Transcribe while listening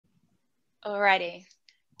Alrighty.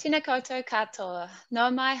 Tēnā koutou katoa, no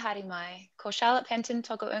mai haere mai, ko Charlotte Penton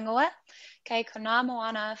toko ingoa, kei ko ngā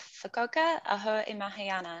moana whakoka aho e mahi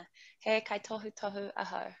ana, he kai tohu tohu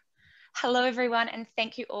aho. Hello everyone and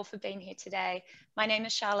thank you all for being here today. My name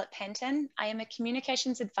is Charlotte Penton. I am a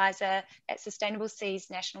Communications Advisor at Sustainable Seas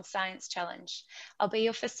National Science Challenge. I'll be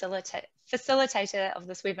your facilitator of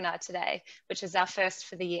this webinar today, which is our first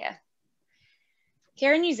for the year.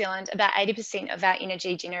 Here in New Zealand, about 80% of our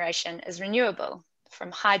energy generation is renewable from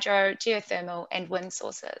hydro, geothermal and wind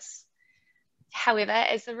sources. However,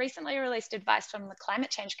 as the recently released advice from the Climate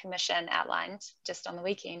Change Commission outlined just on the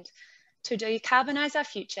weekend, to decarbonise our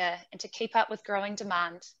future and to keep up with growing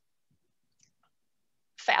demand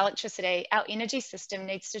for electricity, our energy system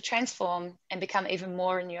needs to transform and become even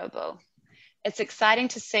more renewable. It's exciting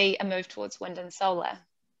to see a move towards wind and solar.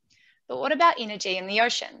 But what about energy in the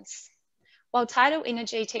oceans? While tidal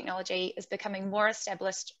energy technology is becoming more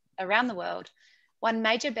established around the world, one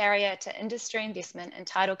major barrier to industry investment in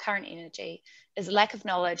tidal current energy is lack of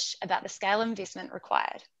knowledge about the scale of investment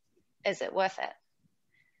required. Is it worth it?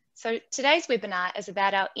 So today's webinar is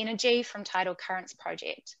about our Energy from Tidal Currents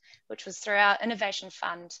project, which was through our Innovation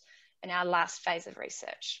Fund in our last phase of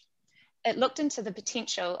research. It looked into the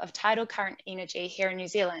potential of tidal current energy here in New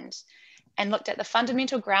Zealand and looked at the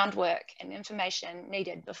fundamental groundwork and information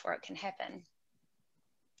needed before it can happen.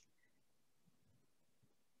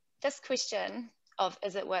 This question of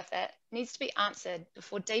is it worth it needs to be answered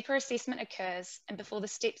before deeper assessment occurs and before the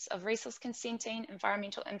steps of resource consenting,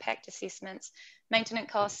 environmental impact assessments, maintenance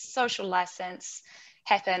costs, social license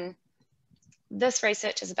happen. This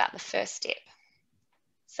research is about the first step.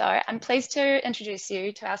 So I'm pleased to introduce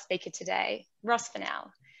you to our speaker today, Ross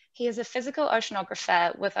Vennell. He is a physical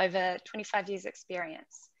oceanographer with over 25 years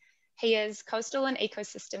experience. He is Coastal and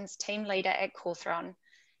Ecosystems Team Leader at Cawthron,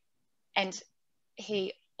 and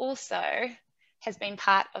he also has been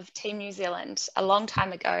part of Team New Zealand a long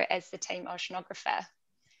time ago as the team oceanographer.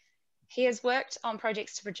 He has worked on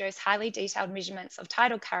projects to produce highly detailed measurements of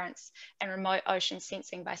tidal currents and remote ocean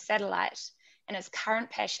sensing by satellite, and his current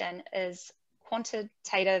passion is quantifying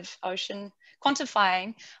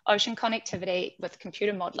ocean connectivity with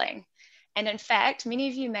computer modeling. And in fact, many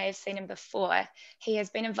of you may have seen him before. He has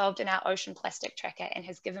been involved in our ocean plastic tracker and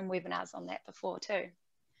has given webinars on that before too.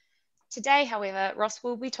 Today, however, Ross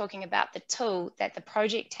will be talking about the tool that the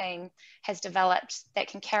project team has developed that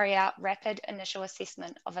can carry out rapid initial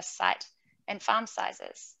assessment of a site and farm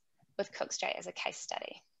sizes with Cook Strait as a case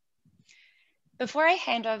study. Before I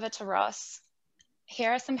hand over to Ross,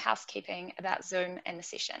 here are some housekeeping about Zoom and the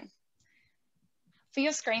session. For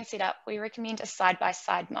your screen setup, we recommend a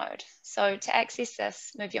side-by-side mode. So to access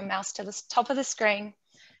this, move your mouse to the top of the screen,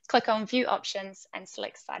 click on View Options and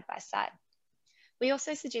select side-by-side. We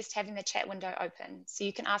also suggest having the chat window open so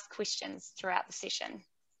you can ask questions throughout the session.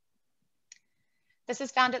 This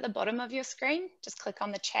is found at the bottom of your screen. Just click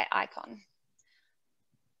on the chat icon.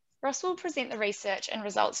 Ross will present the research and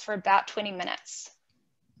results for about 20 minutes.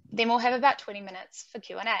 Then we'll have about 20 minutes for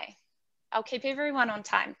Q&A. I'll keep everyone on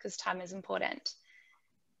time because time is important.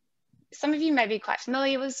 Some of you may be quite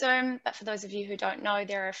familiar with Zoom, but for those of you who don't know,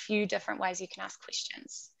 there are a few different ways you can ask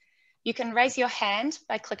questions. You can raise your hand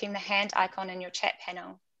by clicking the hand icon in your chat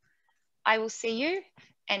panel. I will see you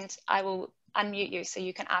and I will unmute you so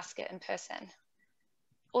you can ask it in person.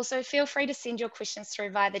 Also, feel free to send your questions through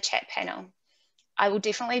via the chat panel. I will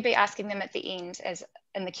definitely be asking them at the end as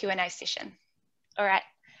in the Q&A session. All right,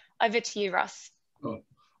 over to you, Ross.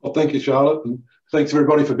 Well, thank you, Charlotte, and thanks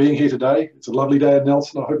everybody for being here today. It's a lovely day in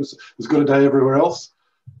Nelson. I hope it's as good a day everywhere else.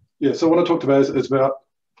 Yeah, so what I talked about is about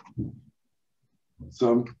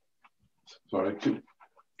some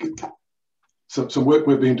work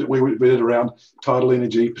we did around tidal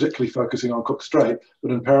energy, particularly focusing on Cook Strait,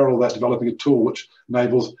 but in parallel that developing a tool which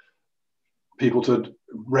enables people to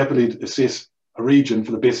rapidly assess a region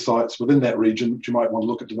for the best sites within that region which you might want to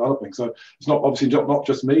look at developing. So it's not obviously not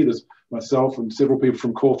just me, there's myself and several people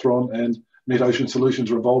from Cawthron and Net Ocean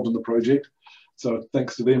Solutions are involved in the project. So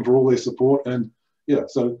thanks to them for all their support. And yeah,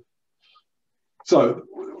 so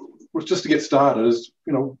just to get started is,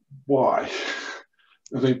 why?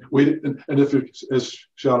 I think as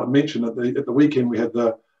Charlotte mentioned, at the weekend we had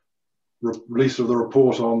the release of the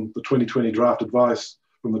report on the 2020 draft advice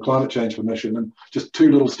from the Climate Change Commission, and just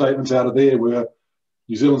two little statements out of there where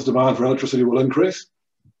New Zealand's demand for electricity will increase,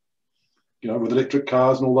 with electric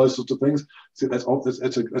cars and all those sorts of things. So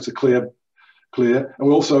that's a clear.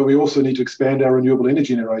 And we also need to expand our renewable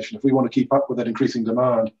energy generation if we want to keep up with that increasing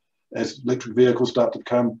demand as electric vehicles start to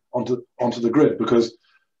come onto the grid, because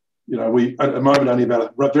we at the moment only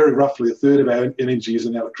about very roughly a third of our energy is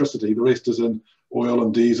in electricity. The rest is in oil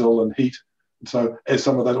and diesel and heat So as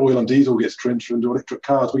some of that oil and diesel gets transferred into electric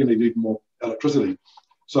cars, we're going to need even more electricity.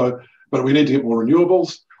 So, but we need to get more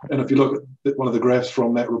renewables. And if you look at one of the graphs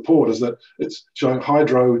from that report, is that it's showing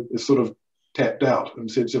hydro is sort of tapped out. And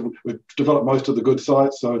so we've developed most of the good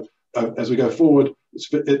sites. So as we go forward, it's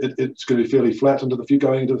going to be fairly flat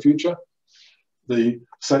going into the future. The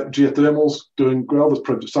geothermals doing well.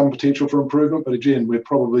 There's some potential for improvement, but again, we're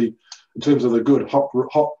probably, in terms of the good hot,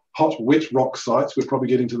 wet rock sites, we're probably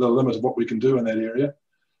getting to the limit of what we can do in that area.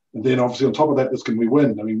 And then obviously on top of that, there's going to be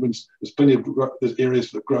wind. I mean, there's plenty of there's areas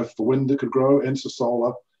for growth for wind that could grow, and for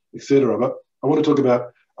solar, etc. But I want to talk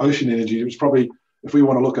about ocean energy. It's probably, if we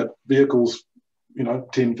want to look at vehicles,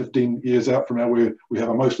 10, 15 years out from now, where we have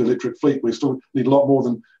a mostly electric fleet, we still need a lot more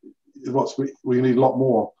than we need a lot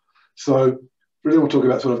more. So really want to talk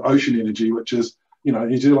about sort of ocean energy, which is,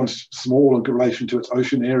 New Zealand's small in relation to its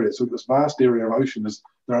ocean area. So this vast area of ocean,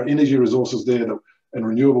 there are energy resources there and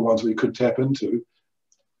renewable ones we could tap into.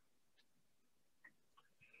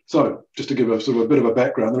 So just to give a sort of a bit of a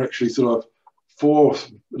background, there are actually sort of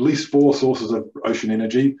at least four sources of ocean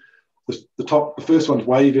energy. The first one's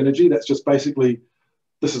wave energy. That's just basically,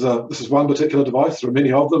 this is one particular device. There are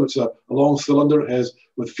many of them. It's a long cylinder. It has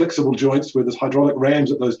with flexible joints where there's hydraulic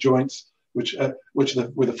rams at those joints, where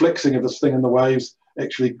the flexing of this thing in the waves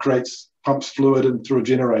actually pumps fluid in through a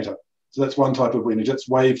generator. So that's one type of energy. That's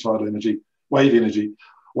wave energy.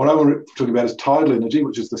 What I want to talk about is tidal energy,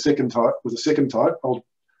 which is the second type. I'll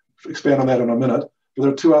expand on that in a minute. But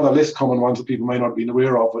there are two other less common ones that people may not be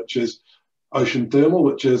aware of, which is ocean thermal,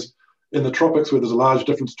 which is in the tropics where there's a large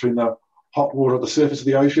difference between the hot water at the surface of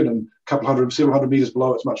the ocean and several hundred meters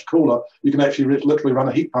below it's much cooler. You can actually literally run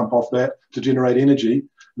a heat pump off that to generate energy.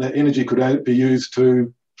 And that energy could be used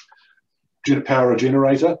to power a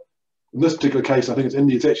generator. In this particular case, I think it's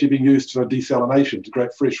India, it's actually being used for desalination to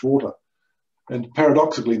create fresh water. And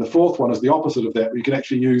paradoxically, the fourth one is the opposite of that, where you can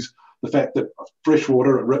actually use the fact that fresh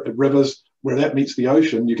water at rivers, where that meets the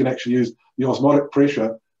ocean, you can actually use the osmotic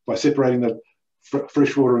pressure by separating the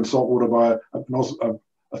fresh water and salt water by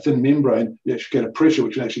a thin membrane. You actually get a pressure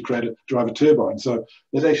which can actually drive a turbine. So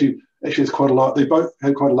there's actually is quite a lot. They both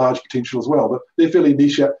have quite a large potential as well, but they're fairly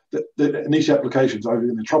niche applications over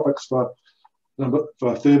in the tropics for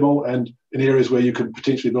thermal, and in areas where you could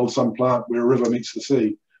potentially build some plant where a river meets the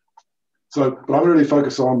sea. So, but I'm really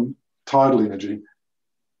focused on tidal energy.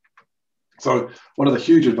 So one of the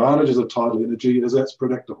huge advantages of tidal energy is that's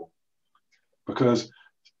predictable, because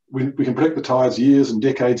we can predict the tides years and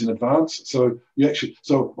decades in advance. So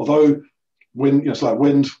although wind, it's like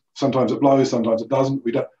wind, sometimes it blows, sometimes it doesn't.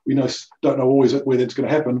 We don't know always where that's going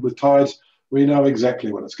to happen. With tides, we know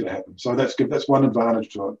exactly when it's going to happen. So that's one advantage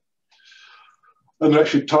to it. And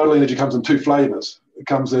actually, tidal energy comes in two flavors. It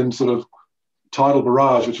comes in sort of tidal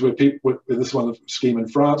barrage, which is where this one scheme in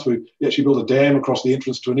France, we actually build a dam across the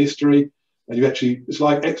entrance to an estuary, and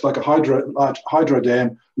acts like a large hydro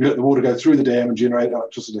dam. You let the water go through the dam and generate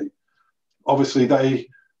electricity. Obviously, they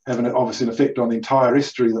have an effect on the entire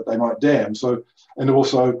estuary that they might dam. So, and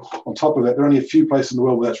also on top of that, there are only a few places in the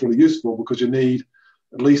world where that's really useful, because you need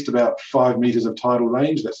at least about 5 meters of tidal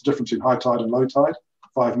range. That's the difference between high tide and low tide,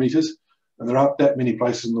 5 meters. And there aren't that many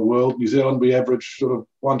places in the world. New Zealand, we average sort of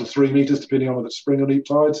 1 to 3 meters, depending on whether it's spring or neap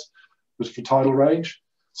tides, for tidal range.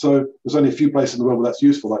 So there's only a few places in the world where that's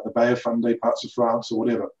useful, like the Bay of Fundy, parts of France, or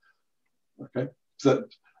whatever. Okay,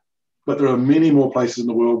 but there are many more places in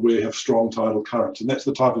the world where you have strong tidal currents, and that's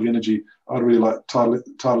the type of energy I'd really like, tidal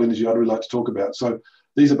energy I'd really like to talk about. So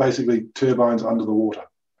these are basically turbines under the water.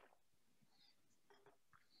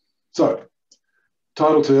 So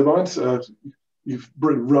tidal turbines,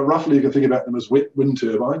 roughly you can think about them as wet wind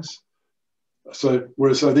turbines. So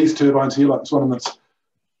these turbines here, like this one on the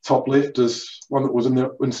top left, is one that was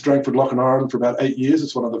in Strangford Lough in Ireland for about 8 years.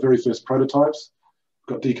 It's one of the very first prototypes.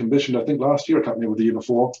 Got decommissioned, I think, last year. I can't remember the year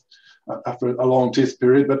before, after a long test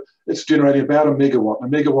period. But it's generating about a megawatt. A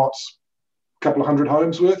megawatt's a couple of hundred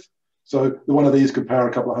homes worth. So one of these could power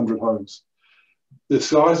a couple of hundred homes. The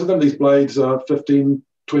size of them, these blades are 15,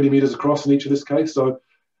 20 meters across in each of this case. So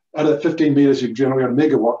out of 15 meters, you can generate a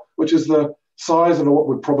megawatt, which is the size of what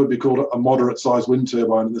would probably be called a moderate-sized wind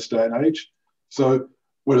turbine in this day and age. So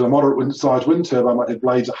whereas a moderate-sized wind turbine might have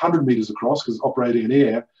blades 100 meters across because it's operating in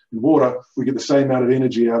air, in water, we get the same amount of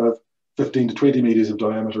energy out of 15 to 20 meters of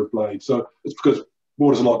diameter of blade. So it's because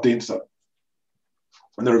water's a lot denser.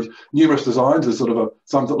 And there are numerous designs. There's sort of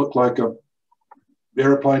some that look like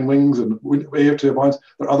aeroplane wings and air turbines.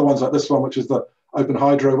 There are other ones like this one, which is the open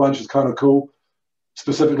hydro one, which is kind of cool,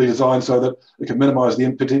 specifically designed so that it can minimize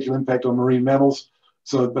the potential impact on marine mammals.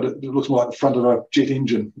 So, but it looks more like the front of a jet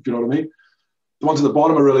engine, if you know what I mean. The ones at the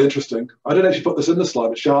bottom are really interesting. I didn't actually put this in the slide,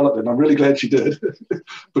 but Charlotte did, and I'm really glad she did.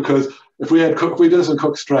 Because if we did this in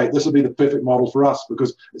Cook Strait, this would be the perfect model for us,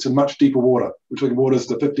 because it's in much deeper water. We're talking waters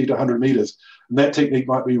to 50 to 100 meters. And that technique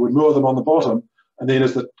might be you would moor them on the bottom, and then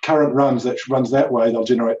as the current runs that way, they'll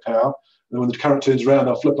generate power. And when the current turns around,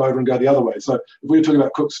 they'll flip over and go the other way. So if we were talking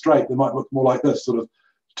about Cook Strait, they might look more like this, sort of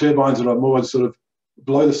turbines that are moored sort of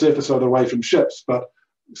below the surface so they're away from ships, but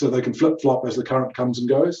so they can flip-flop as the current comes and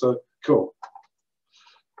goes. So cool.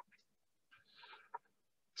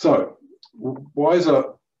 So why is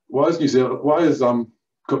New Zealand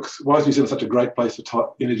such a great place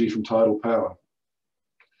for energy from tidal power?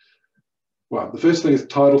 Well, the first thing is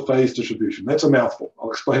tidal phase distribution. That's a mouthful. I'll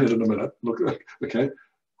explain it in a minute. Look, okay.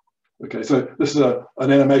 So this is an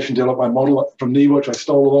animation developed by Model from NIWA, which I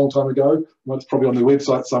stole a long time ago. Well, it's probably on their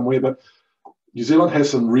website somewhere, but New Zealand has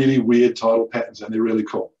some really weird tidal patterns, and they're really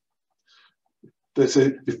cool. This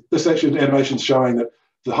actually animation is showing that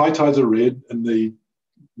the high tides are red and the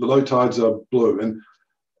low tides are blue. And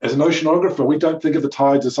as an oceanographer, we don't think of the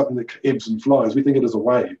tides as something that ebbs and flows. We think of it as a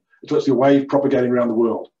wave. It's actually a wave propagating around the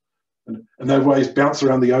world. And those waves bounce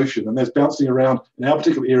around the ocean, and those bouncing around in our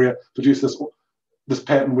particular area produce this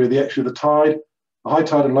pattern where the high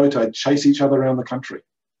tide and low tide chase each other around the country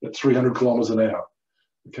at 300 kilometers an hour.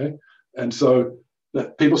 Okay, and so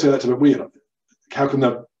people say that's a bit weird. How can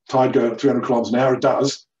the tide go at 300 kilometers an hour? It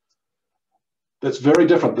does. That's very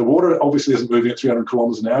different. The water obviously isn't moving at 300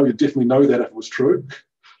 kilometers an hour. You'd definitely know that if it was true.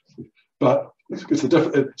 But it's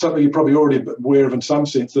something you're probably already aware of in some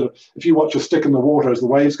sense, that if you watch a stick in the water as the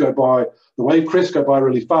waves go by, the wave crests go by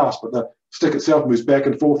really fast, but the stick itself moves back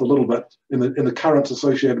and forth a little bit in the currents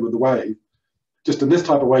associated with the wave. Just in this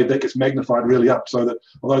type of wave, that gets magnified really up, so that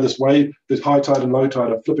although this high tide and low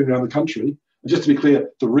tide are flipping around the country, and just to be clear,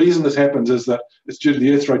 the reason this happens is that it's due to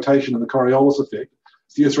the Earth's rotation and the Coriolis effect.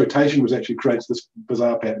 It's the Earth's rotation which actually creates this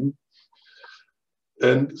bizarre pattern.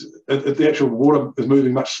 And the actual water is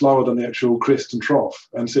moving much slower than the actual crest and trough.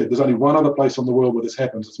 And so there's only one other place on the world where this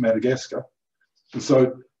happens, it's Madagascar. And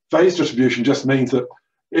so phase distribution just means that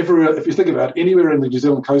everywhere, if you think about it, anywhere in the New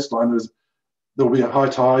Zealand coastline, there'll be a high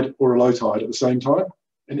tide or a low tide at the same time,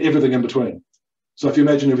 and everything in between. So if you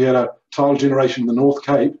imagine if you had a tidal generation in the North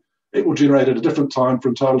Cape, it will generate at a different time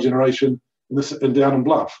from tidal generation in down in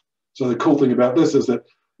Bluff. So the cool thing about this is that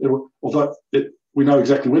we know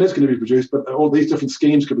exactly when it's going to be produced, but all these different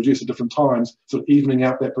schemes can produce at different times, sort of evening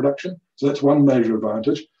out that production. So that's one major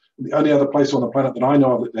advantage. And the only other place on the planet that I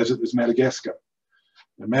know of that has it is Madagascar.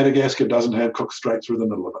 And Madagascar doesn't have Cook Strait through the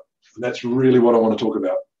middle of it. And that's really what I want to talk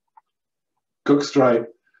about. Cook Strait,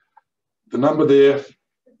 the number there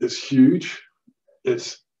is huge.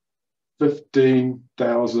 It's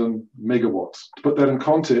 15,000 megawatts. To put that in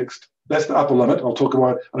context, that's the upper limit. I'll talk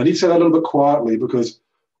about it. And I need to say that a little bit quietly because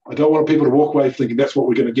I don't want people to walk away thinking that's what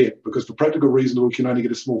we're going to get, because for practical reasons, we can only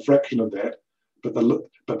get a small fraction of that. But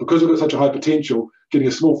because we've got such a high potential, getting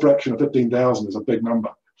a small fraction of 15,000 is a big number.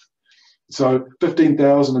 So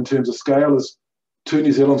 15,000 in terms of scale is 2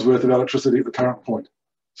 New Zealand's worth of electricity at the current point.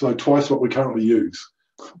 So twice what we currently use.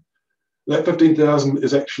 That 15,000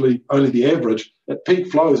 is actually only the average. At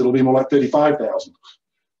peak flows, it'll be more like 35,000.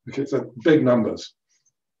 Okay, so big numbers.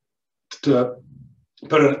 So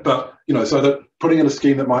that putting in a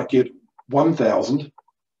scheme that might get 1,000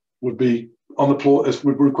 would be would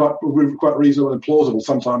be quite reasonable and plausible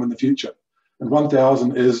sometime in the future. And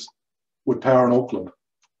 1,000 would power in Auckland,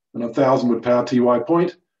 and 1,000 would power Tiwai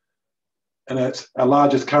Point, and that's our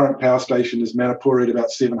largest current power station is Manapuri at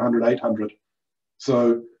about 700, 800.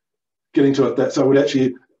 So getting to it, so it would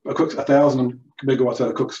actually 1,000 megawatts out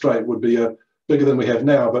of Cook Strait would be bigger than we have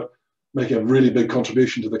now, but making a really big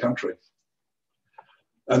contribution to the country.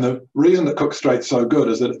 And the reason that Cook Strait's so good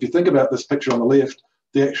is that if you think about this picture on the left,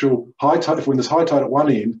 the actual high tide, when there's high tide at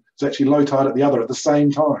one end, it's actually low tide at the other at the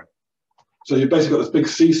same time. So you've basically got this big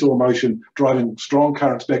seesaw motion driving strong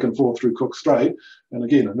currents back and forth through Cook Strait. And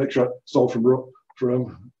again, a picture stole from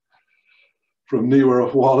NIWA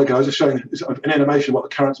a while ago, just showing an animation of what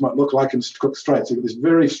the currents might look like in Cook Strait. So you've got this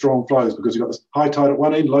very strong flows because you've got this high tide at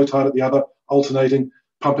one end, low tide at the other, alternating,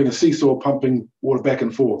 pumping a seesaw, pumping water back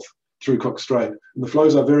and forth through Cook Strait. And the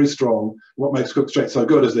flows are very strong. What makes Cook Strait so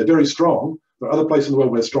good is they're very strong. There are other places in the world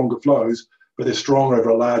where there's stronger flows, but they're strong over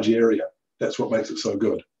a large area. That's what makes it so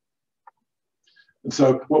good. And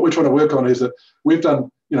so what we're trying to work on is that we've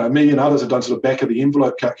done, me and others have done sort of back of the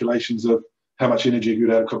envelope calculations of how much energy you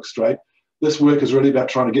get out of Cook Strait. This work is really about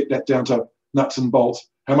trying to get that down to nuts and bolts.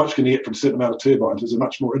 How much can you get from a certain amount of turbines is a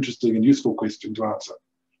much more interesting and useful question to answer.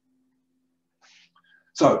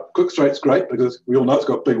 So Cook Strait's great because we all know it's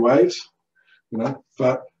got big waves,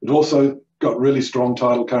 but it also got really strong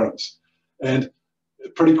tidal currents. And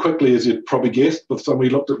pretty quickly, as you'd probably guessed, but when we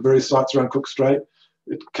looked at various sites around Cook Strait,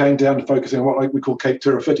 it came down to focusing on what we call Cape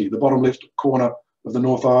Terrafiti, the bottom left corner of the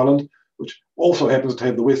North Island, which also happens to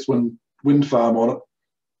have the West Wind Farm on it,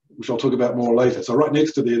 which I'll talk about more later. So right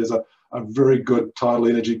next to there, there's a very good tidal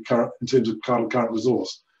energy current in terms of tidal current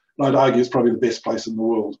resource. And I'd argue it's probably the best place in the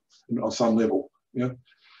world on some level.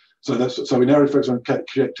 So we now focus on Cape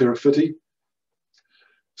Terrafiti.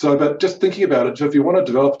 So, but just thinking about it, so if you want to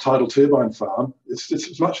develop a tidal turbine farm,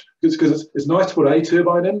 it's nice to put a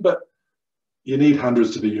turbine in, but you need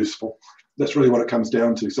hundreds to be useful. That's really what it comes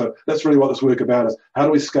down to. So that's really what this work about is, how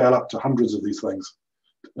do we scale up to hundreds of these things?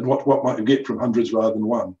 And what might you get from hundreds rather than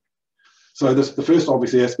one? So the first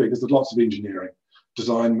obviously aspect is there's lots of engineering,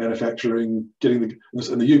 design, manufacturing, and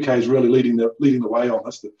the UK is really leading the way on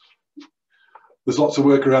this. There's lots of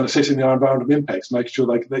work around assessing the environmental impacts, making sure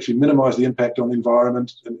they can actually minimise the impact on the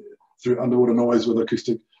environment and through underwater noise with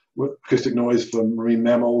acoustic noise from marine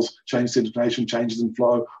mammals, change sedimentation, changes in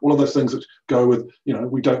flow, all of those things that go with,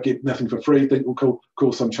 we don't get nothing for free, think will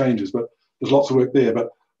cause some changes, but there's lots of work there. But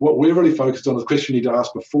what we're really focused on, the question you need to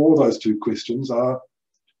ask before those two questions are,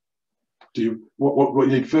 what you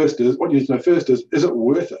need to know first is it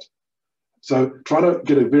worth it? So trying to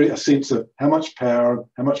get a sense of how much power,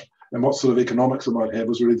 and what sort of economics it might have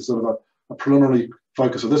was really the sort of a preliminary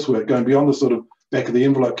focus of this work, going beyond the sort of back of the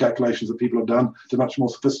envelope calculations that people have done to a much more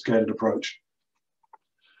sophisticated approach.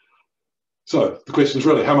 So the question is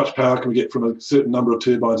really, how much power can we get from a certain number of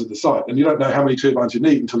turbines at the site? And you don't know how many turbines you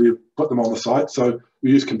need until you put them on the site. So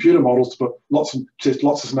we use computer models to test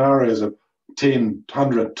lots of scenarios of 10,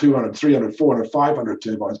 100, 200, 300, 400, 500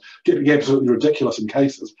 turbines, getting absolutely ridiculous in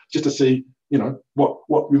cases, just to see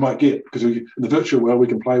what we might get, because in the virtual world we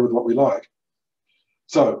can play with what we like.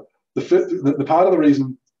 So the part of the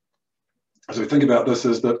reason as we think about this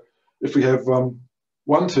is that if we have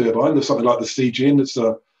one turbine, there's something like the CGen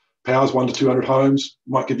that powers 1 to 200 homes,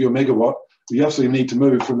 might give you a megawatt. We absolutely need to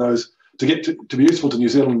move from those to be useful to New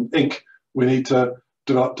Zealand Inc. We need to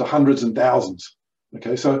develop to hundreds and thousands.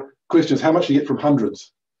 Okay, so question is, how much do you get from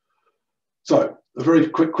hundreds? So a very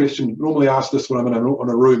quick question, normally ask this when I'm in a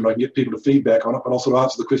room and I can get people to feedback on it, but I'll sort of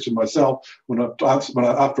answer the question myself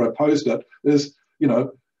after I posed it, is,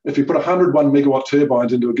 if you put 101 megawatt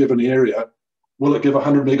turbines into a given area, will it give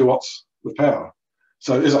 100 megawatts of power?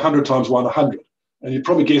 So is 100 times 1 100? And you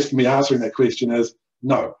probably guessed me answering that question as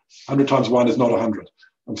no, 100 times 1 is not 100.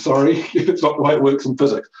 I'm sorry, it's not the way it works in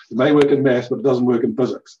physics. It may work in maths, but it doesn't work in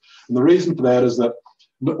physics. And the reason for that is that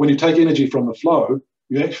when you take energy from the flow,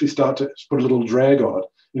 you actually start to put a little drag on it.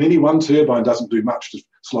 And any one turbine doesn't do much to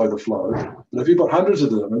slow the flow. But if you've got hundreds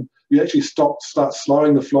of them in, you actually start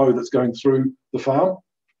slowing the flow that's going through the farm.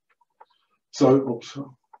 So, oops,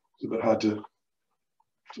 it's a bit hard to.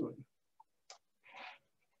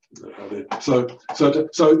 So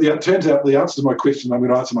it turns out the answer to my question I'm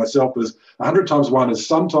going to answer myself is 100 times 1 is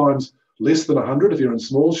sometimes less than 100 if you're in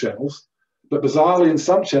small channels, but bizarrely in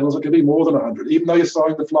some channels it can be more than 100. Even though you're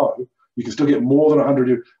slowing the flow, you can still get more than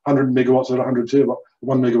 100 megawatts at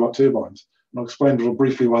 1 megawatt turbines. And I'll explain a little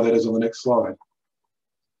briefly why that is on the next slide.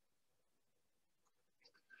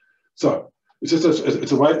 So it's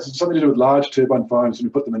something to do with large turbine farms when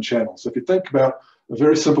you put them in channels. So if you think about a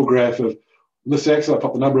very simple graph of, on this axis I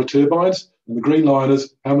put the number of turbines, and the green line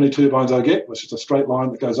is how many turbines I get. It's just a straight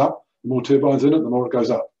line that goes up. The more turbines in it, the more it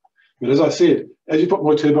goes up. But as I said, as you put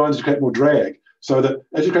more turbines, you create more drag. So that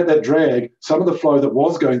as you create that drag, some of the flow that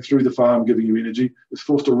was going through the farm giving you energy is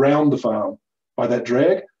forced around the farm by that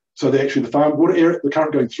drag. So the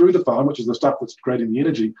current going through the farm, which is the stuff that's creating the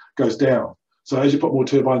energy, goes down. So as you put more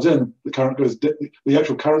turbines in, the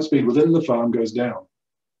actual current speed within the farm goes down.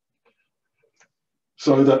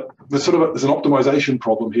 So that there's an optimization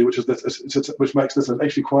problem here, which makes this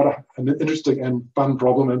actually quite an interesting and fun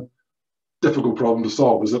problem and difficult problem to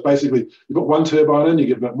solve. Is that basically you put one turbine in, you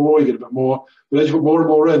get a bit more, but as you put more and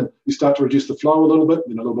more in, you start to reduce the flow a little bit,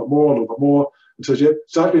 then a little bit more, and so you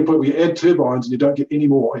start to a point where you add turbines and you don't get any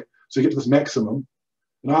more, so you get to this maximum.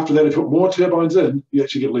 And after that, if you put more turbines in, you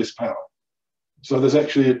actually get less power. So there's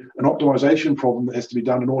actually an optimization problem that has to be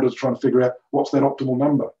done in order to try and figure out what's that optimal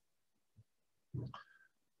number.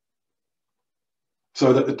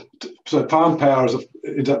 So farm power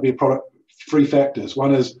ends up being three factors.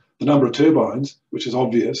 One is the number of turbines, which is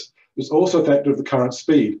obvious. There's also a factor of the current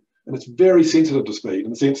speed, and it's very sensitive to speed in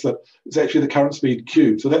the sense that it's actually the current speed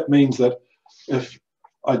cubed. So that means that if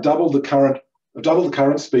I double the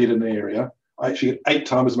current speed in the area, I actually get 8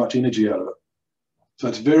 times as much energy out of it. So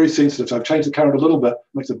it's very sensitive. So I've changed the current a little bit,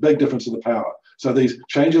 makes a big difference in the power. So these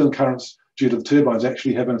changes in currents due to the turbines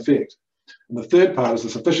actually have an effect. And the third part is the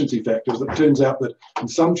sufficiency factors. It turns out that in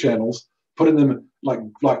some channels, putting them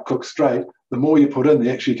like Cook Strait, the more you put in,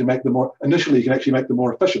 you can make them more, initially you can actually make them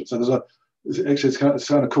more efficient. So it's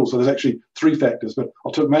kind of cool. So there's actually 3 factors, but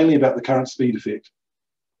I'll talk mainly about the current speed effect.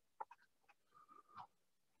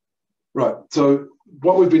 Right, so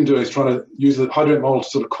what we've been doing is trying to use the hydrodynamic model to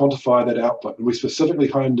sort of quantify that output. And we specifically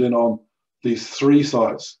honed in on these 3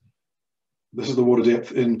 sites. This is the water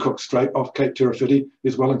depth in Cook Strait off Cape Tirafiti.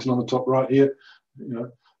 There's Wellington on the top right here.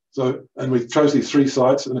 So, and we chose these 3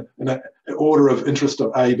 sites in an order of interest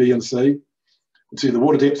of A, B, and C. You can see the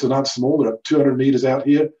water depths are not small. They're 200 meters out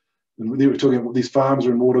here. And we're talking about these farms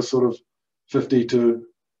are in water sort of 50 to,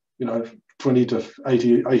 20 to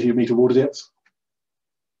 80 meter water depths.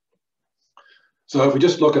 So if we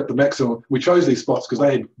just look at the maximum, we chose these spots because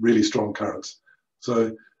they had really strong currents.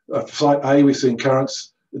 So site A, we're seeing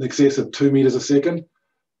currents in excess of 2 meters a second.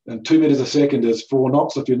 And 2 meters a second is 4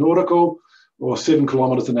 knots if you're nautical, or 7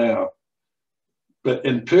 kilometers an hour. But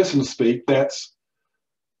in person speak, that's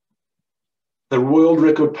the world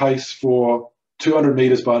record pace for 200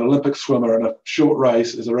 meters by an Olympic swimmer in a short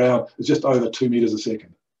race is just over 2 meters a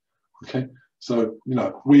second. Okay, so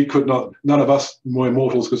we could not, none of us more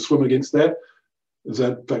mortals could swim against that. In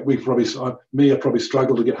fact, I probably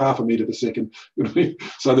struggle to get half a meter per second.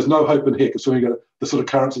 So there's no hope in heck of swimming at the sort of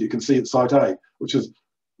currents that you can see at site A, which is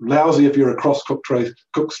lousy if you're a cross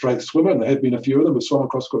Cook Strait swimmer, and there have been a few of them who swum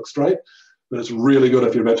across Cook Strait, but it's really good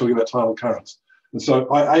if you're talking about tidal currents. And so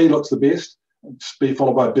A looks the best, B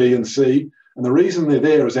followed by B and C. And the reason they're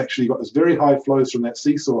there is actually you've got this very high flows from that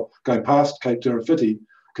seesaw going past Cape Tirafiti,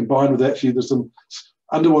 combined with actually there's some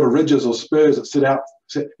underwater ridges or spurs that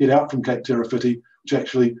head out from Cape Tirafiti, which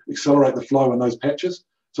actually accelerate the flow in those patches.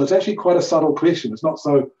 So it's actually quite a subtle question. It's not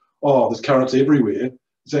so, there's currents everywhere.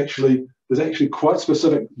 There's actually quite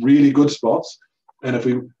specific, really good spots, and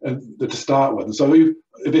to start with. And so we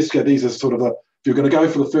investigate these as sort of if you're going to go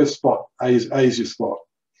for the first spot, A is your spot.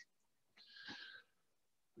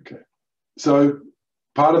 Okay. So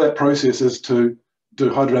part of that process is to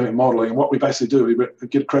do hydrodynamic modeling. And what we basically do,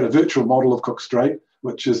 we create a virtual model of Cook Strait,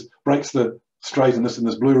 which breaks the strait in this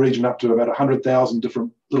blue region up to about 100,000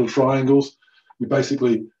 different little triangles. We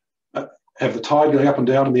basically have the tide going up and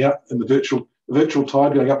down in the virtual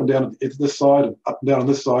tide going up and down at this side and up and down on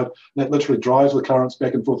this side. And that literally drives the currents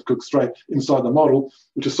back and forth Cook Strait inside the model,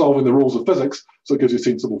 which is solving the rules of physics, so it gives you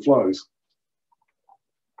sensible flows.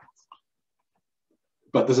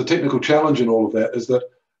 But there's a technical challenge in all of that, is that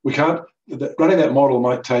running that model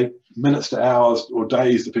might take minutes to hours or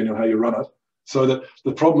days, depending on how you run it. So that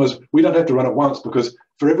the problem is we don't have to run it once, because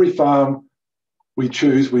for every farm we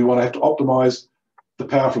choose, we want to have to optimize the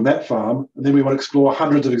power from that farm, and then we want to explore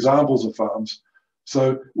hundreds of examples of farms.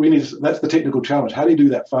 So that's the technical challenge. How do you do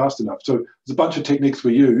that fast enough? So there's a bunch of techniques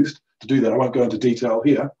we used to do that. I won't go into detail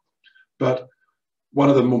here, but one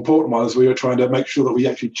of the more important ones, we were trying to make sure that we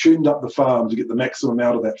actually tuned up the farm to get the maximum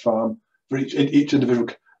out of that farm for each individual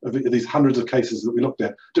of these hundreds of cases that we looked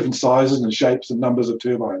at, different sizes and shapes and numbers of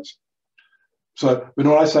turbines. So when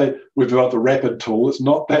I say we've developed a rapid tool, it's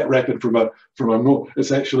not that rapid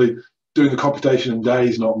it's actually doing the computation in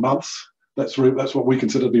days, not months. That's what we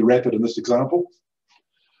consider to be rapid in this example.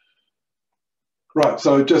 Right,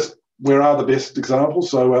 so just where are the best examples?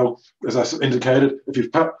 So, well, as I indicated, if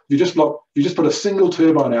you just put a single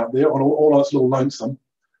turbine out there on all its little lonesome,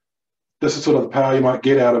 this is sort of the power you might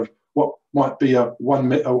get out of what might be a 1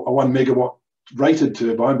 megawatt rated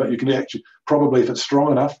turbine, but you can actually probably, if it's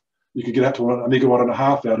strong enough, you could get out to 1.5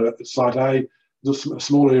 megawatts out of it at site A, a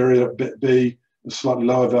smaller area at B, and slightly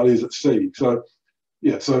lower values at C. So,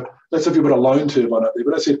 yeah, so that's if you put a lone turbine out there.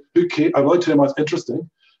 But I said, who cares? A lone turbine's interesting.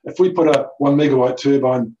 If we put a 1 megawatt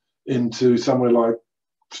turbine into somewhere like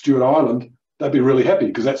Stewart Island, they'd be really happy,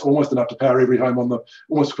 because that's almost enough to power every home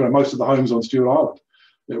most of the homes on Stewart Island.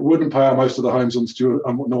 It wouldn't power most of the homes on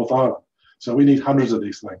North Island. So we need hundreds of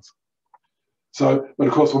these things. So, but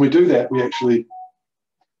of course, when we do that, we actually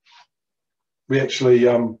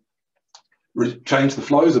change the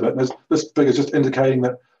flows a bit. And this figure is just indicating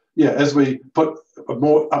that, yeah, as we put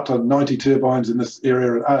more up to 90 turbines in this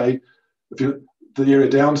area at A, the area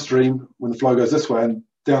downstream, when the flow goes this way, and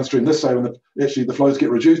downstream this way, when the flows get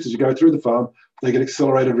reduced as you go through the farm, they get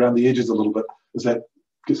accelerated around the edges a little bit as that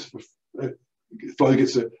flow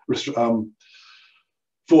gets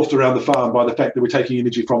forced around the farm by the fact that we're taking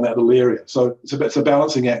energy from that little area. So it's a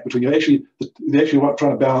balancing act between you actually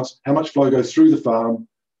trying to balance how much flow goes through the farm,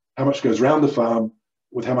 how much goes around the farm,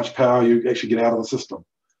 with how much power you actually get out of the system.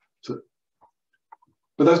 So,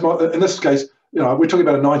 but in this case, we're talking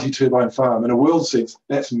about a 90 turbine farm. In a world sense,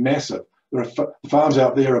 that's massive. The farms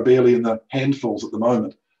out there are barely in the handfuls at the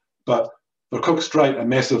moment. But for Cook Strait, a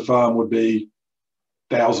massive farm would be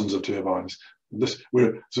thousands of turbines. But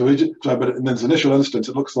in this initial instance,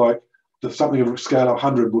 it looks like something of a scale of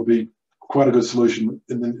 100 would be quite a good solution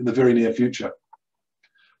in the very near future.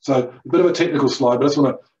 So a bit of a technical slide, but I just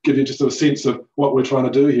want to give you just a sense of what we're trying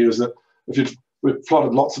to do here. Is that we've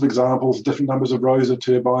plotted lots of examples, different numbers of rows of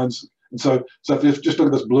turbines, and so if you just look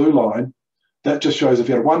at this blue line, that just shows if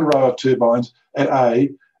you had one row of turbines at A,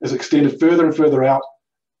 as extended further and further out,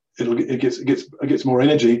 it gets more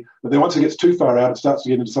energy. But then once it gets too far out, it starts to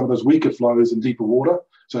get into some of those weaker flows in deeper water.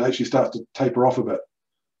 So it actually starts to taper off a bit.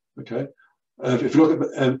 Okay, if you look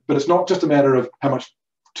at, but it's not just a matter of how much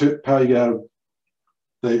power you get out of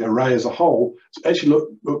the array as a whole. It's actually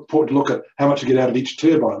important to look at how much you get out of each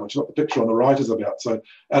turbine, which is what the picture on the right is about. So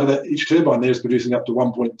out of that, each turbine there is producing up to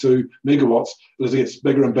 1.2 megawatts, but as it gets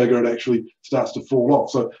bigger and bigger, it actually starts to fall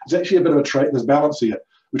off. So it's actually a bit of a trade. There's balance here.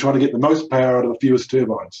 We're trying to get the most power out of the fewest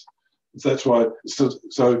turbines. So that's why. So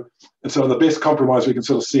the best compromise we can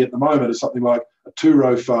sort of see at the moment is something like a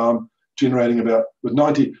 2-row farm generating around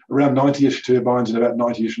 90-ish turbines and about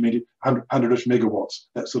 90-ish, 100-ish megawatts,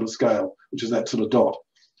 that sort of scale, which is that sort of dot.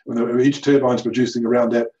 And each turbine's producing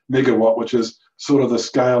around that megawatt, which is sort of the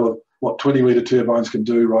scale of what 20-meter turbines can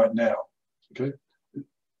do right now. Okay,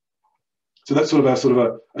 so that's sort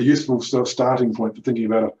of a useful sort of starting point for thinking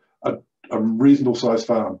about a reasonable sized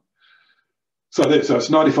farm. So it's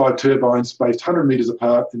 95 turbines spaced 100 meters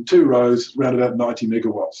apart in 2 rows, around about 90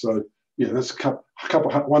 megawatts. So yeah, that's a couple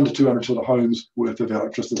 1 to 200 sort of homes worth of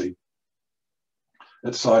electricity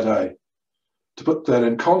at site A. To put that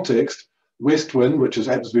in context, West Wind, which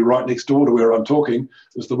happens to be right next door to where I'm talking,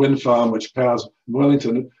 is the wind farm which powers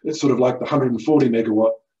Wellington. It's sort of like the 140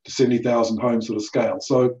 megawatt to 70,000 home sort of scale.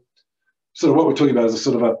 So sort of what we're talking about is a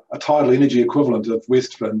sort of a tidal energy equivalent of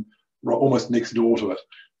West Wind, almost next door to it.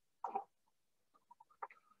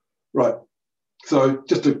 Right. So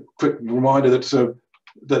just a quick reminder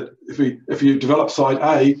that if you develop site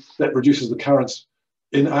A, that reduces the currents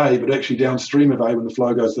in A, but actually downstream of A when the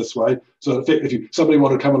flow goes this way. So if somebody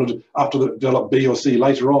wanted to come on after the develop B or C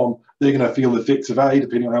later on, they're going to feel the effects of A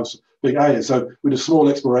depending on how big A is. So we did a small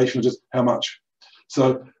exploration of just how much.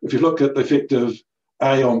 So if you look at the effect of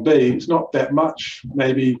A on B, it's not that much,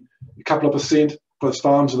 maybe a couple of % for those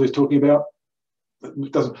farms that we're talking about.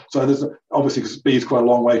 It doesn't. So there's obviously because B is quite a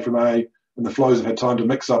long way from A, and the flows have had time to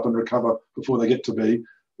mix up and recover before they get to B.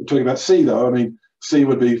 We're talking about C though. I mean, C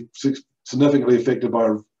would be significantly affected by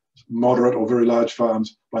moderate or very large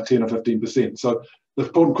farms by 10 or 15%. So the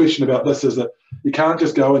important question about this is that you can't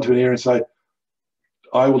just go into an area and say,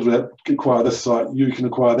 I will acquire this site, you can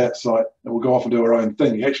acquire that site, and we'll go off and do our own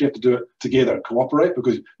thing. You actually have to do it together and cooperate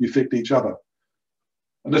because you affect each other.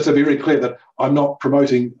 And let's be very clear that I'm not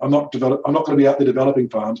promoting, I'm not going to be out there developing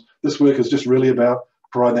farms. This work is just really about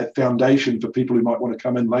providing that foundation for people who might want to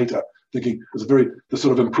come in later, thinking the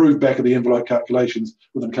sort of improved back of the envelope calculations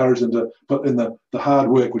would encourage them to put in the hard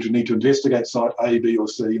work which you need to investigate site A, B, or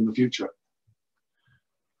C in the future.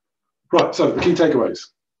 Right, so the key takeaways.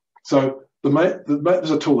 So the map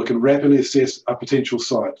is a tool that can rapidly assess a potential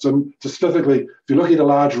site. So specifically, if you're looking at a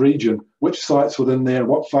large region, which sites within there,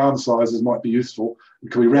 what farm sizes might be useful,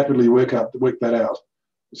 and can we rapidly work that out?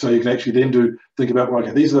 So you can actually then think about, well,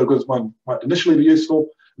 okay, these are the goods one might initially be useful,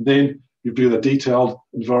 and then you do the detailed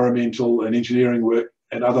environmental and engineering work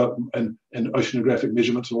and other and oceanographic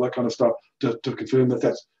measurements and all that kind of stuff to confirm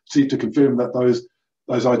that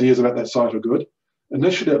those ideas about that site are good.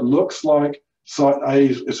 Initially, it looks like site A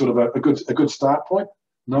is sort of a good start point.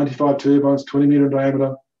 95 turbines, 20 meter in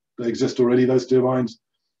diameter. They exist already, those turbines.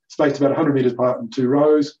 Spaced about 100 meters apart in 2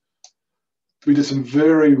 rows. We did some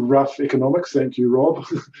very rough economics, thank you, Rob.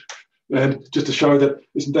 And just to show that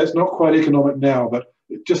that's not quite economic now, but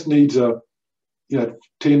it just needs a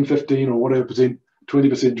 10, 15 or whatever %,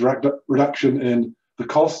 20% reduction in the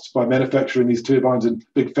costs by manufacturing these turbines in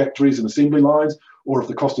big factories and assembly lines, or if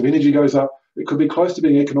the cost of energy goes up, it could be close to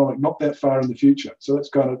being economic not that far in the future. So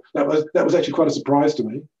that's that was actually quite a surprise to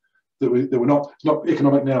me that we're not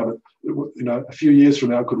economic now, but a few years from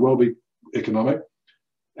now it could well be economic.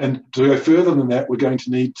 And to go further than that, we're going to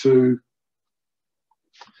need to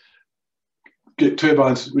get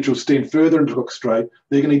turbines which will extend further into Cook Strait.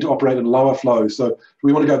 They're going to need to operate in lower flows. So if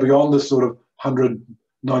we want to go beyond this sort of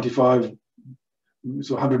 195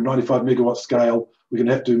 megawatt scale, we're going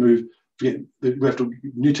to have to move.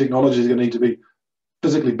 New technologies are going to need to be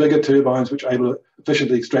physically bigger turbines which are able to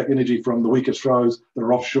efficiently extract energy from the weakest flows that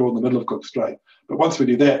are offshore in the middle of Cook Strait. But once we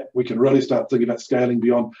do that, we can really start thinking about scaling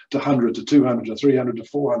beyond to 100 to 200 to 300 to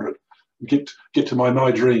 400 and get to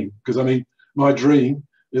my dream. Because I mean, my dream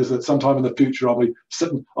is that sometime in the future I'll be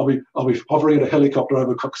hovering in a helicopter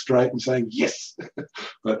over Cook Strait and saying yes.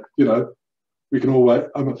 But we can all wait.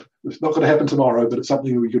 It's not going to happen tomorrow, but it's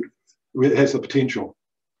something it has the potential.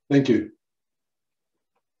 Thank you.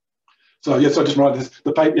 So yes, I just write this.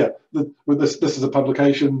 The paper, yeah. This is a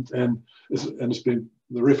publication, and it's been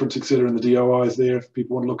the reference, etc., and the DOI is there if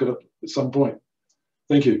people want to look at it at some point.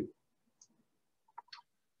 Thank you.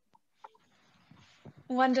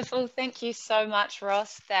 Wonderful. Thank you so much,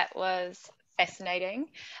 Ross. That was fascinating.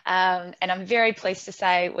 And I'm very pleased to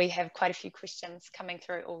say we have quite a few questions coming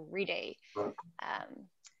through already. Right.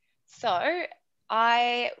 So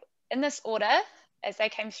in this order, as they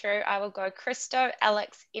came through, I will go Christo,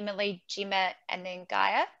 Alex, Emily, Gemma, and then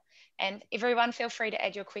Gaia. And everyone feel free to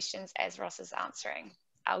add your questions as Ross is answering.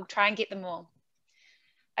 I'll try and get them all.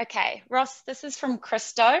 Okay, Ross, this is from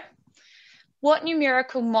Christo. What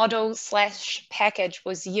numerical model / package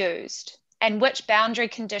was used, and which boundary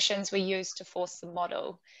conditions were used to force the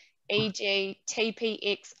model, e.g.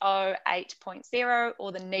 TPXO 8.0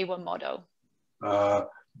 or the NIWA model?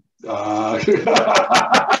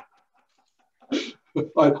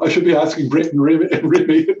 I should be asking Brett and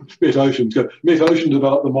Remy Met Ocean. Met Ocean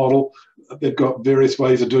developed the model. They've got various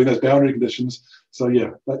ways of doing those boundary conditions. So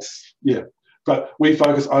yeah, but we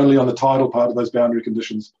focus only on the tidal part of those boundary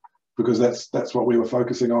conditions because that's what we were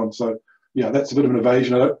focusing on. So yeah, that's a bit of an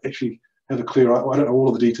evasion. I don't actually have a clear. I don't know all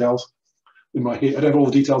of the details in my head. I don't have all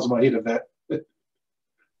the details in my head of that.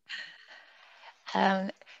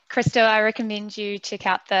 Christo, I recommend you check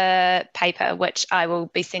out the paper, which I will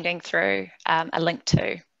be sending through a link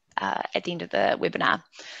to at the end of the webinar.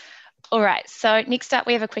 All right, so next up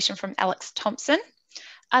we have a question from Alex Thompson.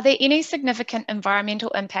 Are there any significant environmental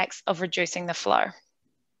impacts of reducing the flow?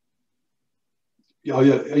 Yeah.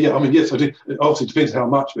 I mean, yes, I do. It obviously depends how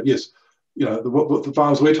much, but yes, you know, what the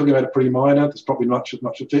farms we're talking about are pretty minor. There's probably much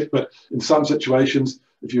effect, but in some situations,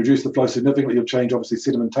 if you reduce the flow significantly, you'll change obviously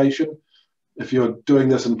sedimentation. If you're doing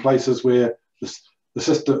this in places where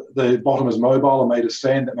the bottom is mobile and made of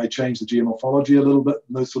sand, that may change the geomorphology a little bit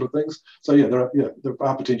and those sort of things. So yeah, there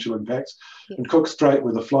are potential impacts. Yeah. In Cook Strait,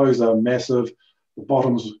 where the flows are massive, the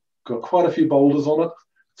bottom's got quite a few boulders on it.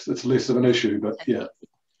 It's less of an issue, but yeah.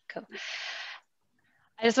 Cool.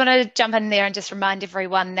 I just want to jump in there and just remind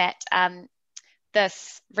everyone that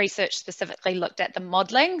this research specifically looked at the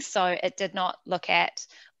modelling, so it did not look at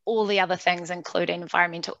all the other things, including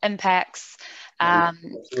environmental impacts,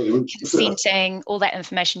 consenting, all that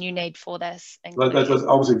information you need for this. That's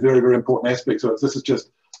obviously a very, very important aspect. So this is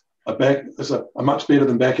just it's a much better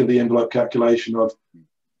than back of the envelope calculation of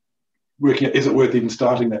working out, is it worth even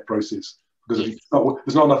starting that process? Because if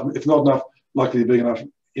it's not enough likely to be enough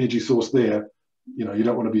energy source there, you know, you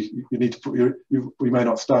don't want to be, you need to, we may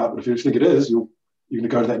not start, but if you think it is, you're going to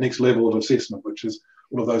go to that next level of assessment, which is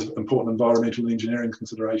all of those important environmental engineering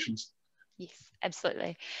considerations. Yes,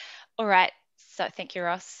 absolutely. All right, so thank you,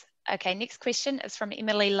 Ross. Okay, next question is from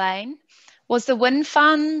Emily Lane. Was the wind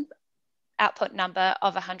farm output number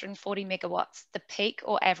of 140 megawatts the peak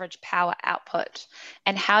or average power output?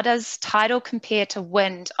 And how does tidal compare to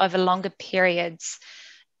wind over longer periods,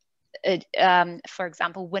 for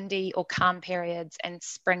example, windy or calm periods and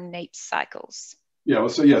spring neap cycles? Yeah,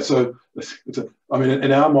 so I mean,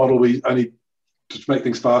 in our model, we only, to make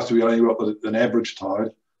things faster, we only got an average tide,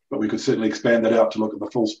 but we could certainly expand that out to look at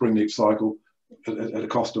the full spring neap cycle at a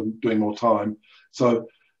cost of doing more time. So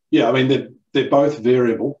yeah, I mean, they're both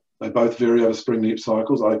variable. They both vary over spring neap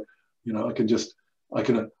cycles. I can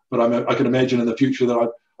imagine in the future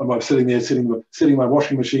that I might be sitting there setting my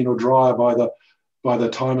washing machine or dryer by the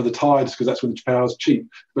time of the tides, because that's when the power's cheap.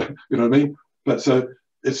 You know what I mean? But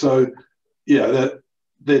yeah,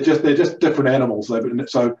 they're just different animals.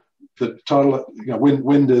 So the tidal, you know,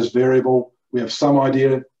 wind is variable. We have some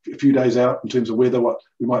idea a few days out in terms of weather, what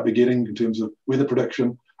we might be getting in terms of weather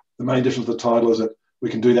prediction. The main difference with the tidal is that we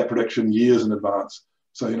can do that prediction years in advance.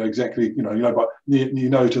 So you know exactly, you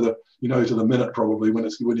know to the minute probably when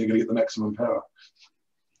you're going to get the maximum power.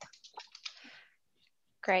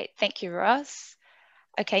 Great, thank you, Ross.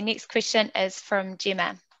 Okay, next question is from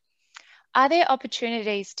Gemma. Are there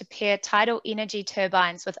opportunities to pair tidal energy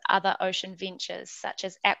turbines with other ocean ventures such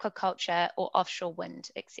as aquaculture or offshore wind,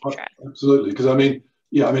 etc.? Absolutely, because I mean,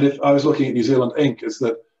 if I was looking at New Zealand Inc., is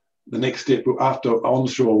that the next step after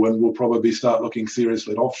onshore wind, we'll probably start looking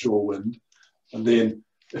seriously at offshore wind, and then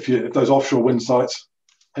if those offshore wind sites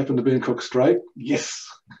happen to be in Cook Strait, yes,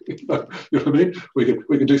 you know what I mean. We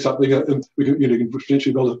can do something, and we can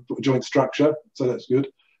potentially build a joint structure, so that's good.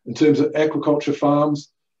 In terms of aquaculture farms,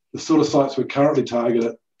 the sort of sites we currently target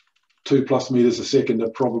at 2+ meters a second are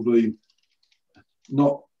probably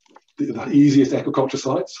not the easiest aquaculture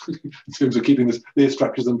sites in terms of keeping their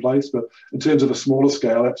structures in place. But in terms of a smaller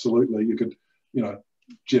scale, absolutely, you could, you know,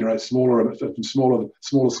 generate smaller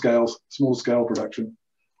scale production.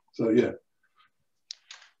 So yeah.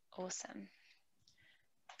 Awesome.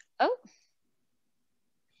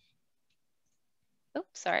 Oh,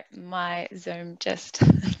 sorry, my Zoom just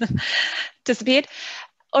disappeared.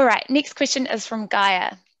 All right, next question is from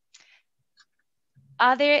Gaia.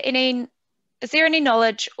 Is there any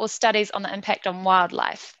knowledge or studies on the impact on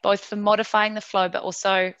wildlife, both for modifying the flow, but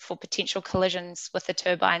also for potential collisions with the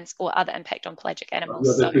turbines or other impact on pelagic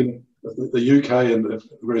animals? Yeah, the UK and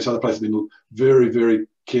various other places have been very, very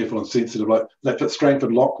careful and sensitive. Like that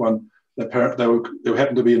Strangford Lock one, they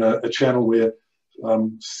happened to be in a channel where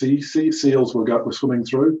seals were swimming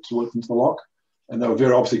through into the lock, and they were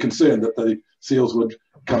very obviously concerned that the seals would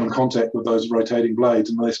come in contact with those rotating blades.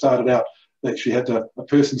 And when they started out, they actually had a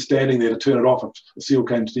person standing there to turn it off if a seal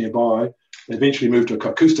came nearby. They eventually moved to an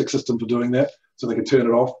acoustic system for doing that, so they could turn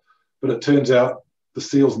it off. But it turns out the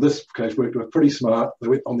seals in this case were pretty smart. They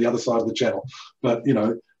went on the other side of the channel. But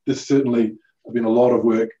there's certainly been a lot of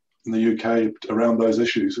work in the UK around those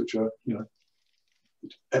issues, which are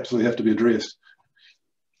absolutely have to be addressed.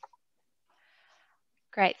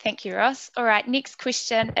 Great, thank you, Ross. All right, next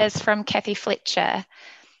question is from Kathy Fletcher.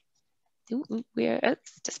 Where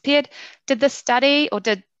it's disappeared. Did the study or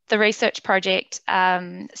did the research project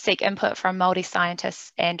seek input from Māori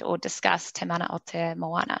scientists and or discuss Te Mana o te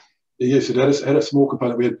Moana? Yes, it had a small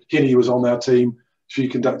component. We had Henny was on our team. She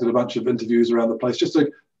conducted a bunch of interviews around the place, just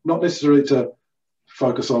to not necessarily to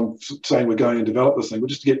focus on saying we're going to develop this thing, but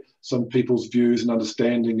just to get some people's views and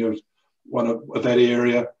understanding of of that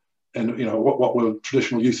area, and what were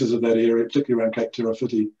traditional uses of that area, particularly around Cape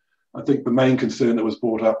Terrawhiti. I think the main concern that was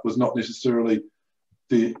brought up was not necessarily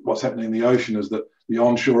what's happening in the ocean, is that the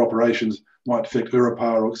onshore operations might affect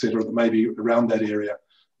Urupā, or et cetera, that may be around that area.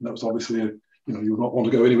 And that was obviously, you would not want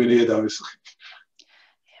to go anywhere near those.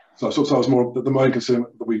 So I was more, the main concern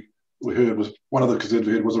that we heard was, one of the concerns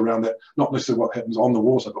we heard was around that, not necessarily what happens on the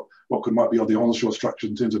water, but what might be on the onshore structure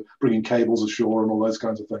in terms of bringing cables ashore and all those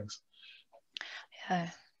kinds of things. Yeah,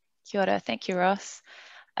 kia ora. Thank you, Ross.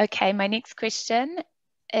 Okay, my next question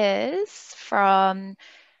is from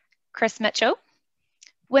Chris Mitchell.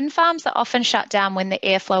 Wind farms are often shut down when the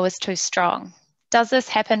airflow is too strong. Does this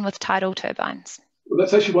happen with tidal turbines? Well,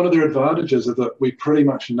 that's actually one of their advantages, is that we pretty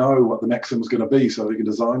much know what the maximum is going to be, so we can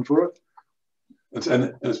design for it.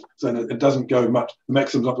 And it doesn't go much, the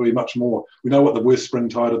maximum's not going to be much more. We know what the worst spring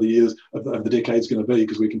tide of the years, of the decade is going to be,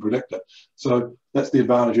 because we can predict it. So that's the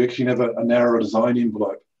advantage. You actually have a narrower design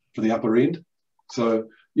envelope for the upper end. So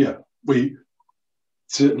yeah, we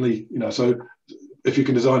certainly, so if you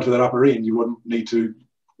can design for that upper end, you wouldn't need to,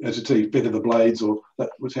 as you say, feather the blades, or that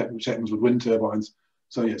which happens with wind turbines.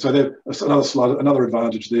 So yeah, so there's another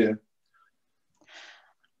advantage there.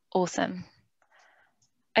 Awesome.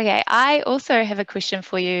 Okay, I also have a question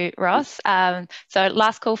for you, Ross. So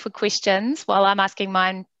last call for questions. While I'm asking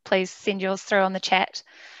mine, please send yours through on the chat.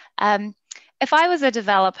 If I was a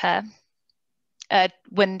developer,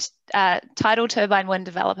 tidal turbine wind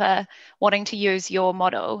developer, wanting to use your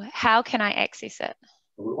model, how can I access it?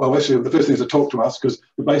 Well, actually, the first thing is to talk to us, because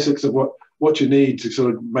the basics of what you need to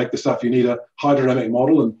sort of make the stuff, you need a hydrodynamic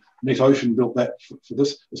model, and NetOcean built that for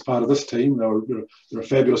this as part of this team. They're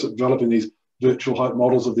fabulous at developing these virtual height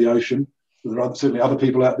models of the ocean. There are certainly other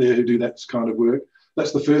people out there who do that kind of work.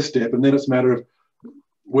 That's the first step, and then it's a matter of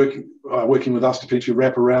working with us to potentially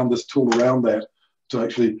wrap around this tool around that to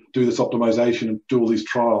actually do this optimization and do all these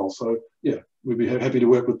trials. So yeah, we'd be happy to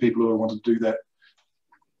work with people who want to do that.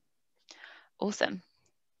 Awesome.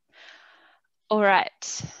 All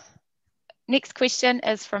right. Next question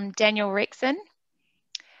is from Daniel Rexon.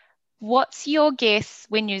 What's your guess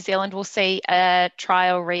when New Zealand will see a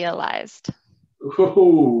trial realised?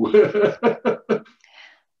 Oh.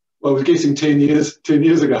 Well, I was guessing 10 years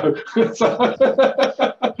ago.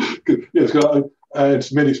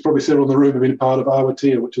 It's probably several in the room have been part of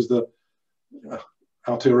Awatea, which is the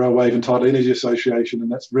Aotearoa Wave and Tidal Energy Association,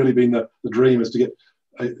 and that's really been the dream, is to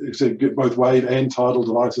get both wave and tidal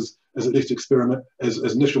devices as at least experiment as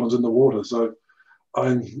initial ones in the water. So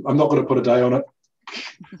I'm not going to put a day on it.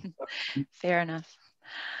 Fair enough.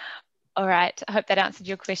 All right, I hope that answered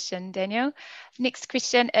your question, Daniel. Next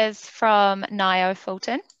question is from Nio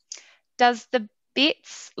Fulton. Does the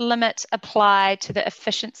BETS limit apply to the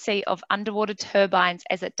efficiency of underwater turbines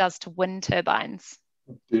as it does to wind turbines?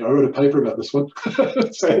 Yeah, I wrote a paper about this one,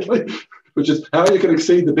 sadly, which is how you can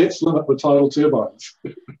exceed the BETS limit with tidal turbines.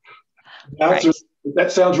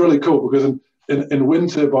 That sounds really cool, because in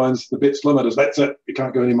wind turbines, the BETS limit is that's it, you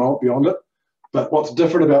can't go any more beyond it. But what's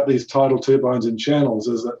different about these tidal turbines in channels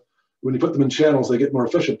is that when you put them in channels, they get more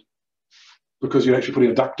efficient, because you're actually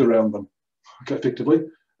putting a duct around them. effectively.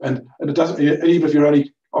 And it doesn't, even if you're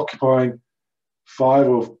only occupying 5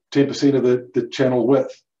 or 10% of the channel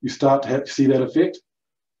width, you start to see that effect.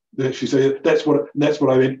 That's what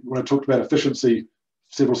I meant when I talked about efficiency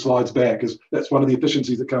several slides back. Is that's one of the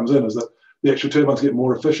efficiencies that comes in, is that the actual turbines get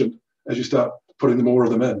more efficient as you start putting more of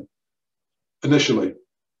them in initially.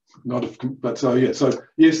 So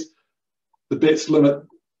yes, the BETS limit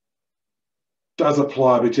does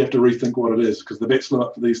apply, but you have to rethink what it is, because the BETS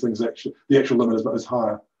limit for these things, the actual limit is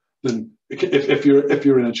higher than if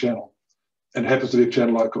you're in a channel, and it happens to be a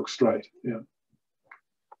channel like Cook Strait. Yeah.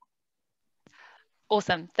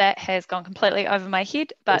 Awesome. That has gone completely over my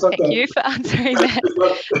head, but thank you for answering that.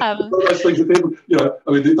 One of those things that people,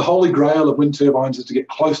 I mean, the holy grail of wind turbines is to get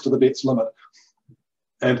close to the BETS limit.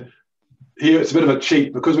 And here it's a bit of a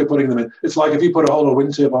cheat, because we're putting them in. It's like if you put a whole lot of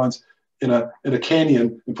wind turbines in a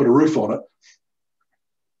canyon and put a roof on it,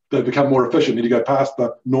 they become more efficient and you go past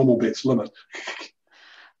the normal BETS limit.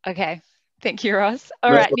 Okay. Thank you, Ross.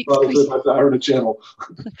 All right. Next question. Are in a channel.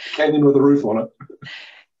 Canyon with a roof on it.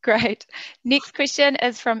 Great. Next question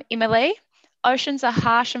is from Emily. Oceans are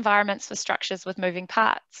harsh environments for structures with moving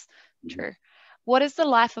parts. True. What is the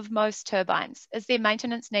life of most turbines? Is there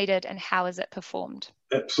maintenance needed, and how is it performed?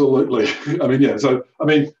 Absolutely. I mean, yeah. So, I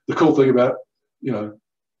mean, the cool thing about,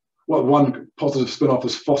 one positive spin-off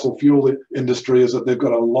is fossil fuel industry is that they've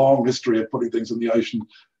got a long history of putting things in the ocean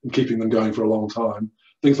and keeping them going for a long time.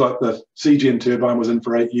 Things like the CGN turbine was in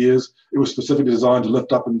for 8 years. It was specifically designed to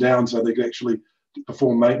lift up and down so they could actually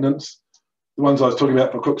perform maintenance. The ones I was talking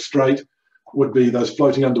about for Cook Strait would be those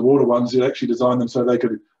floating underwater ones. You actually designed them so they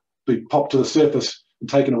could be popped to the surface and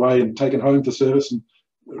taken away and taken home for service,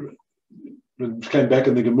 and came back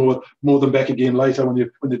and they can moor them back again later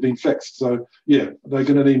when they've been fixed. So yeah, they're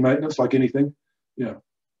going to need maintenance like anything. Yeah.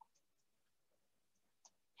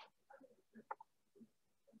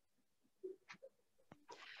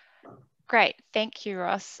 Great, thank you,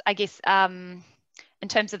 Ross. I guess in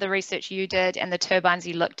terms of the research you did and the turbines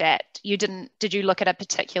you looked at, did you look at a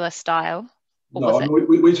particular style? No,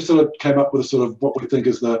 we just sort of came up with a sort of what we think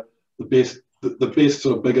is the best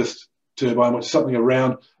sort of biggest turbine, which is something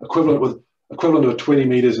around equivalent to a 20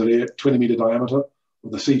 meter diameter.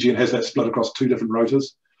 The CGN has that split across 2 different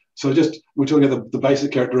rotors. So we're talking about the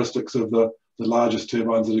basic characteristics of the largest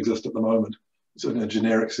turbines that exist at the moment. So in a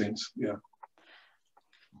generic sense, yeah.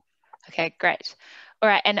 Okay, great. All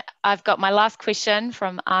right, and I've got my last question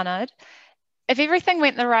from Arnold. If everything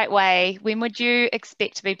went the right way, when would you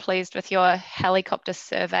expect to be pleased with your helicopter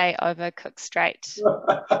survey over Cook Strait?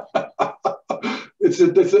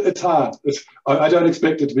 It's hard. I don't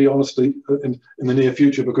expect it, to be honest, in the near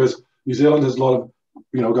future, because New Zealand has a lot of,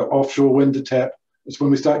 got offshore wind to tap. It's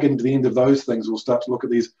when we start getting to the end of those things, we'll start to look at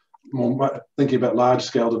these more, thinking about large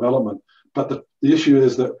scale development. But the issue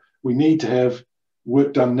is that we need to have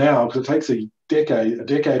work done now, because it takes a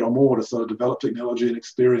decade or more to sort of develop technology and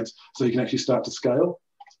experience so you can actually start to scale.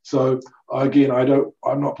 So again,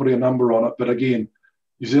 I'm not putting a number on it, but again,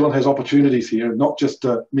 New Zealand has opportunities here, not just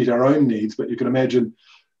to meet our own needs, but you can imagine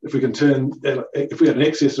if we had an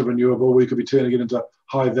excess of renewable, we could be turning it into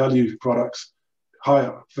high value products,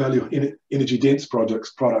 higher value energy dense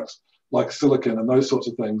products like silicon and those sorts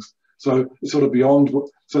of things. So it's sort of beyond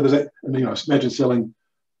so there's that, and imagine selling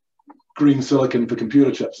green silicon for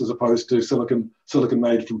computer chips as opposed to silicon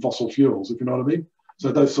made from fossil fuels, if you know what I mean.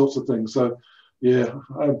 So those sorts of things. So yeah,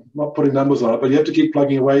 I'm not putting numbers on it, but you have to keep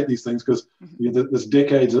plugging away at these things, because there's a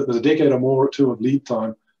decade or more or two of lead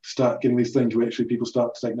time to start getting these things where actually people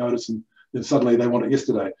start to take notice, and then suddenly they want it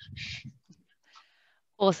yesterday.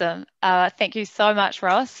 Awesome. Thank you so much,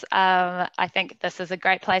 Ross. I think this is a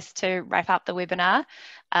great place to wrap up the webinar.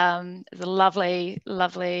 It's a lovely,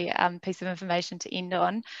 lovely piece of information to end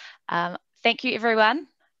on. Thank you, everyone.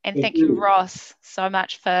 And thank you, Ross, so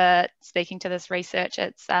much for speaking to this research.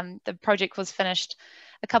 It's the project was finished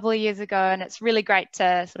a couple of years ago, and it's really great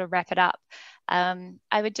to sort of wrap it up.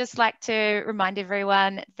 I would just like to remind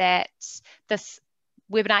everyone that this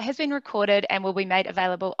webinar has been recorded and will be made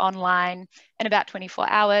available online in about 24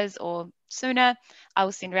 hours or sooner. I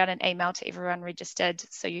will send around an email to everyone registered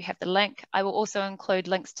so you have the link. I will also include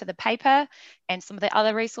links to the paper and some of the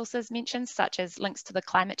other resources mentioned, such as links to the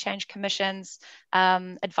Climate Change Commission's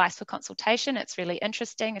advice for consultation. It's really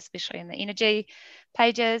interesting, especially in the energy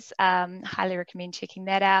pages. Highly recommend checking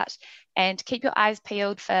that out. And keep your eyes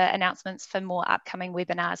peeled for announcements for more upcoming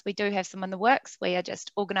webinars. We do have some in the works. We are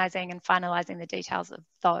just organising and finalising the details of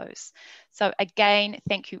those. So again,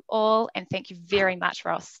 thank you all, and thank you very much,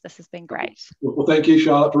 Ross. This has been great. Well, thank you,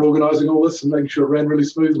 Charlotte, for organising all this and making sure it ran really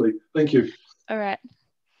smoothly. Thank you. All right.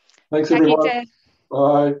 Thanks, everyone.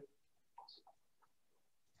 Bye.